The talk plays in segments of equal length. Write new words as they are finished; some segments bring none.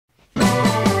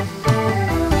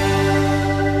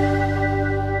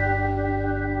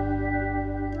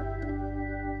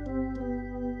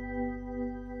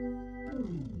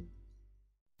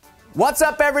What's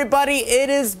up, everybody? It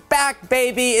is back,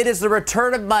 baby. It is the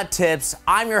return of MUT Tips.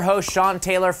 I'm your host, Sean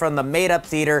Taylor from the Made Up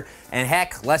Theater. And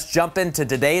heck, let's jump into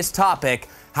today's topic,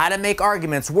 how to make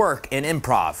arguments work in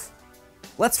improv.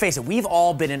 Let's face it, we've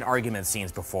all been in argument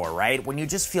scenes before, right? When you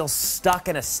just feel stuck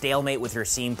in a stalemate with your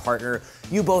scene partner,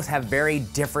 you both have very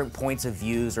different points of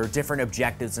views or different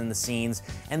objectives in the scenes,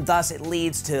 and thus it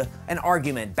leads to an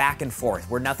argument back and forth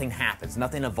where nothing happens,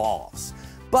 nothing evolves.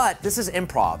 But this is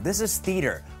improv, this is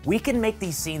theater. We can make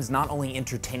these scenes not only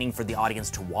entertaining for the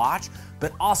audience to watch,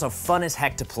 but also fun as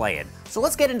heck to play in. So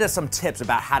let's get into some tips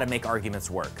about how to make arguments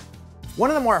work. One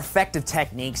of the more effective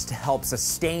techniques to help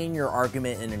sustain your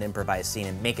argument in an improvised scene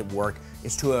and make it work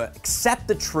is to accept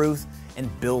the truth and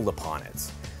build upon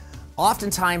it.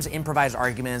 Oftentimes, improvised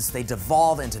arguments, they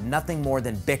devolve into nothing more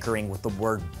than bickering with the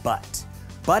word but.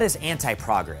 But is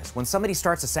anti-progress. When somebody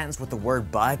starts a sentence with the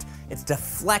word but, it's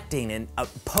deflecting and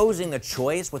opposing the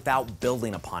choice without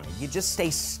building upon it. You just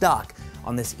stay stuck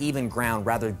on this even ground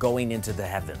rather than going into the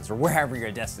heavens or wherever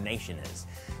your destination is.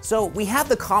 So we have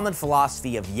the common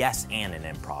philosophy of yes and in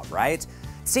improv, right?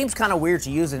 It seems kind of weird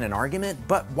to use in an argument,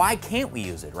 but why can't we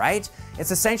use it, right? It's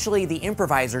essentially the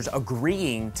improvisers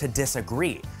agreeing to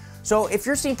disagree. So if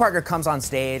your scene partner comes on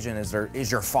stage and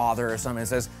is your father or something and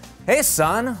says, "Hey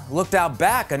son, looked out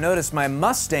back, I noticed my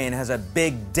Mustang has a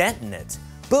big dent in it."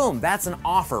 Boom, that's an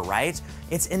offer, right?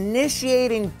 It's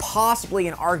initiating possibly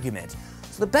an argument.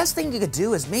 So the best thing you could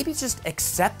do is maybe just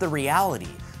accept the reality.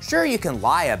 Sure, you can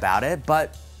lie about it,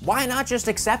 but why not just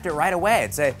accept it right away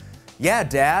and say, "Yeah,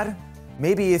 Dad,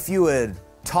 maybe if you had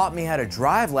taught me how to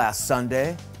drive last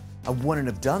Sunday, I wouldn't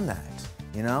have done that."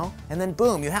 You know? And then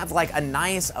boom, you have like a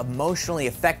nice, emotionally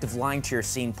effective line to your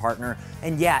scene partner.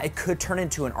 And yeah, it could turn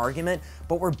into an argument,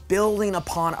 but we're building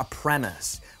upon a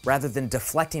premise rather than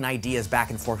deflecting ideas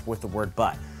back and forth with the word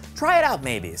but. Try it out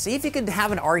maybe. See if you can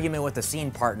have an argument with a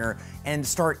scene partner and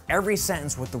start every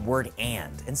sentence with the word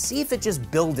and see if it just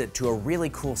builds it to a really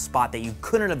cool spot that you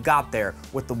couldn't have got there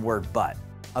with the word but.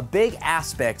 A big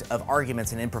aspect of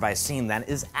arguments in improvised scene that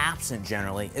is absent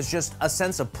generally is just a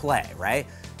sense of play, right?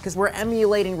 Because we're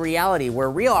emulating reality where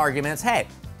real arguments, hey,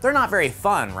 they're not very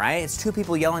fun, right? It's two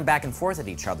people yelling back and forth at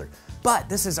each other. But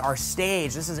this is our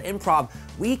stage, this is improv.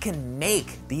 We can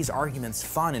make these arguments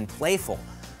fun and playful.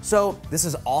 So this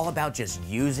is all about just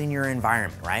using your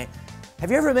environment, right? Have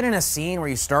you ever been in a scene where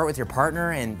you start with your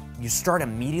partner and you start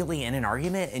immediately in an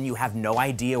argument and you have no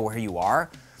idea where you are?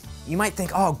 You might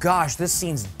think, oh gosh, this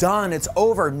scene's done, it's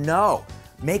over. No,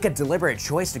 make a deliberate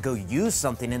choice to go use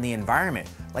something in the environment.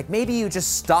 Like maybe you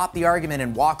just stop the argument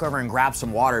and walk over and grab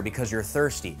some water because you're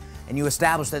thirsty, and you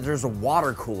establish that there's a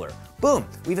water cooler. Boom,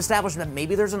 we've established that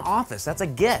maybe there's an office, that's a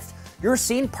gift. Your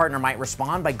scene partner might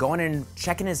respond by going and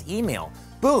checking his email.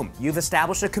 Boom, you've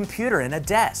established a computer and a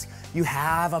desk. You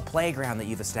have a playground that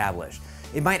you've established.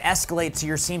 It might escalate to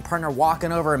your scene partner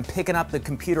walking over and picking up the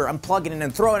computer, unplugging it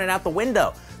and throwing it out the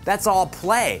window. That's all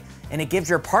play, and it gives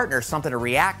your partner something to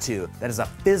react to that is a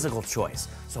physical choice.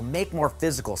 So make more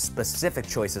physical, specific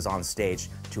choices on stage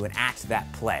to enact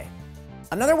that play.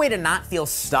 Another way to not feel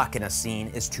stuck in a scene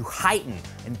is to heighten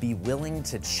and be willing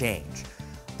to change.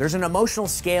 There's an emotional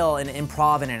scale in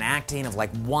improv and in acting of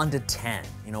like 1 to 10.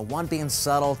 You know, 1 being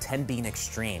subtle, 10 being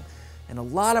extreme. And a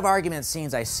lot of argument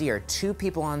scenes I see are two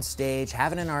people on stage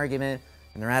having an argument,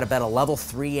 and they're at about a level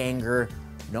 3 anger.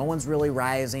 No one's really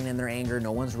rising in their anger,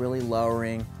 no one's really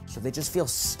lowering. So they just feel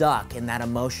stuck in that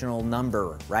emotional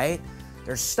number, right?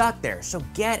 They're stuck there. So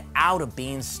get out of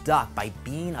being stuck by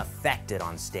being affected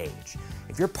on stage.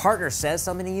 If your partner says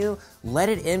something to you, let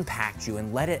it impact you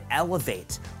and let it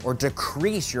elevate or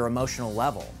decrease your emotional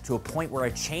level to a point where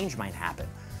a change might happen.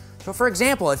 So for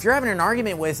example, if you're having an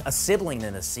argument with a sibling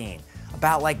in a scene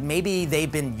about like maybe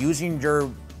they've been using your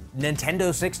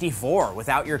Nintendo 64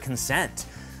 without your consent,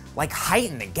 like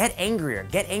heighten it, get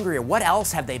angrier. What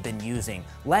else have they been using?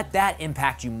 Let that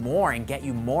impact you more and get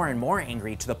you more and more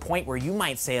angry to the point where you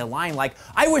might say a line like,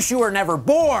 "I wish you were never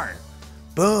born."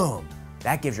 Boom,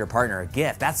 that gives your partner a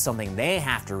gift. That's something they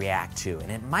have to react to, and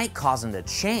it might cause them to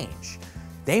change.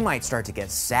 They might start to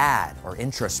get sad or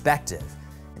introspective,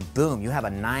 and boom, you have a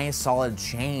nice solid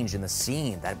change in the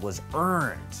scene that was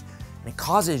earned. And it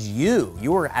causes you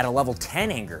were at a level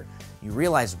 10 anger. You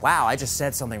realize, wow, I just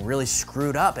said something really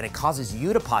screwed up, and it causes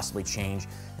you to possibly change,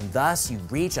 and thus you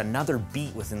reach another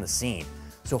beat within the scene.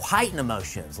 So heighten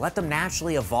emotions, let them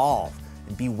naturally evolve,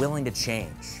 and be willing to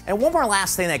change. And one more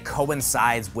last thing that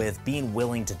coincides with being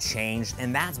willing to change,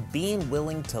 and that's being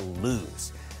willing to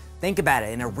lose. Think about it,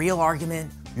 in a real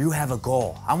argument, you have a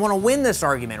goal. I wanna win this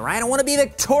argument, right? I wanna be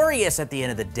victorious at the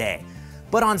end of the day.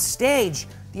 But on stage,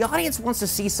 The audience wants to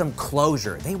see some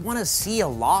closure. They want to see a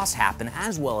loss happen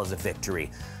as well as a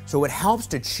victory. So it helps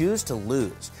to choose to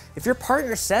lose. If your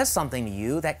partner says something to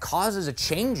you that causes a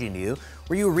change in you,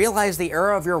 where you realize the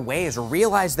error of your ways or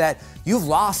realize that you've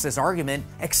lost this argument,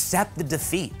 accept the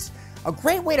defeat. A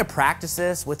great way to practice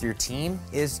this with your team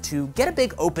is to get a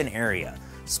big open area.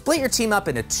 Split your team up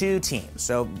into 2 teams,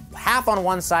 so half on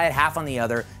one side, half on the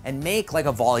other, and make like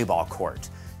a volleyball court.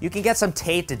 You can get some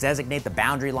tape to designate the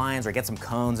boundary lines or get some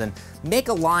cones and make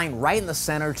a line right in the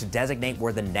center to designate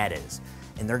where the net is.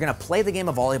 And they're gonna play the game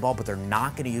of volleyball, but they're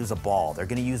not gonna use a ball. They're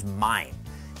gonna use mind.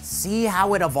 See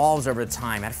how it evolves over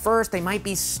time. At first, they might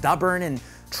be stubborn and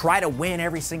try to win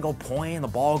every single point, and the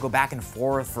ball will go back and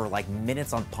forth for like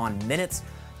minutes upon minutes.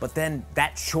 But then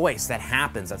that choice that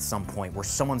happens at some point where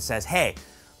someone says, hey,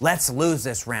 let's lose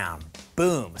this round.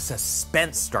 Boom,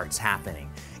 suspense starts happening.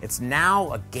 It's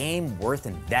now a game worth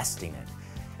investing in.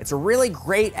 It's a really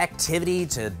great activity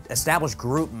to establish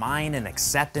group mind and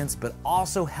acceptance, but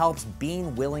also helps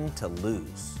being willing to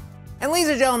lose. And ladies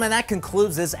and gentlemen, that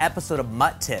concludes this episode of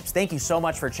MUT Tips. Thank you so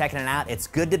much for checking it out. It's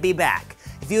good to be back.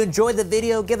 If you enjoyed the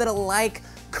video, give it a like,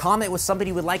 comment with somebody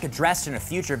you would like addressed in a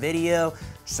future video,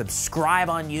 subscribe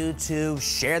on YouTube,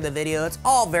 share the video. It's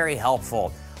all very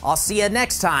helpful. I'll see you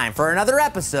next time for another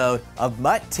episode of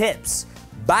MUT Tips.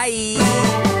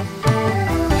 Bye.